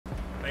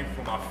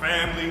Thankful for my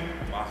family,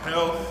 my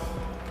health,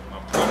 my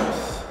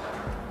brothers,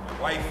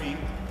 my wifey,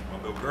 my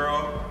little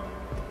girl.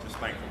 Just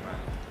thankful, man.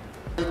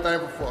 I'm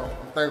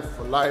thankful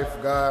for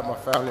life, God, my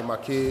family, my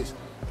kids.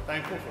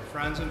 Thankful for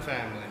friends and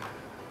family.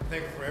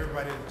 Thankful for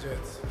everybody at the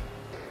Jets.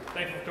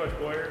 Thankful for Coach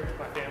Boyer,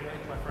 my family,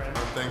 my friends.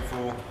 I'm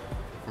thankful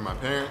for my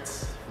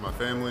parents, for my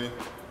family,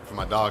 for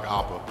my dog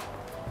Appa.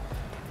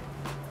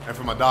 And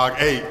for my dog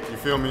 8, you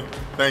feel me?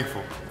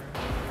 Thankful.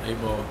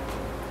 8-ball.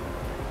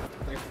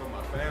 Thankful for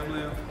my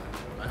family,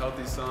 my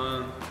healthy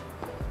son,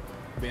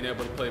 being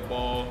able to play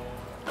ball,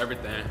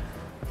 everything.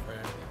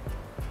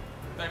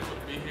 Thankful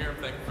to be here.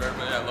 Thankful for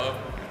everybody I love.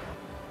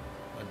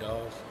 My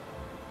dogs.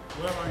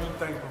 What are you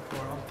thankful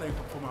for? I'm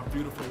thankful for my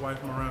beautiful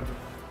wife, Miranda.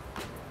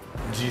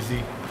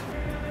 GZ.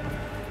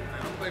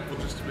 I'm thankful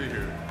just to be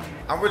here.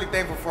 I'm really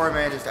thankful for,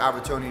 man, just the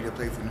opportunity to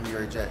play for the New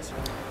York Jets.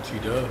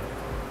 G-Dub.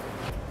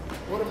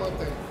 What am I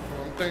thankful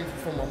for? I'm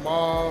thankful for my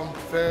mom,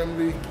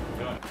 family.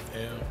 Yeah.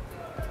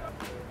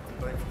 I'm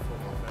thankful for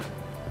my family.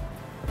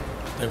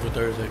 Thankful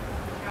Thursday.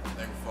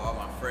 Thankful for all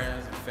my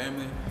friends and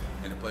family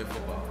and to play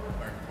football.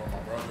 Thankful for my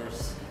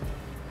brothers.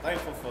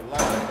 Thankful for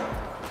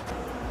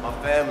life. My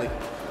family.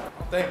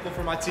 I'm thankful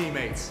for my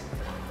teammates.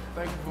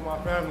 Thankful for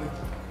my family.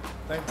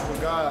 Thankful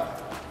for God.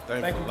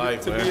 Thankful for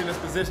life, to man. be in this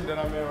position that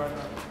I'm in right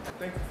now.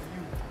 Thankful for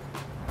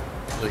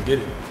you. Let's get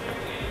it.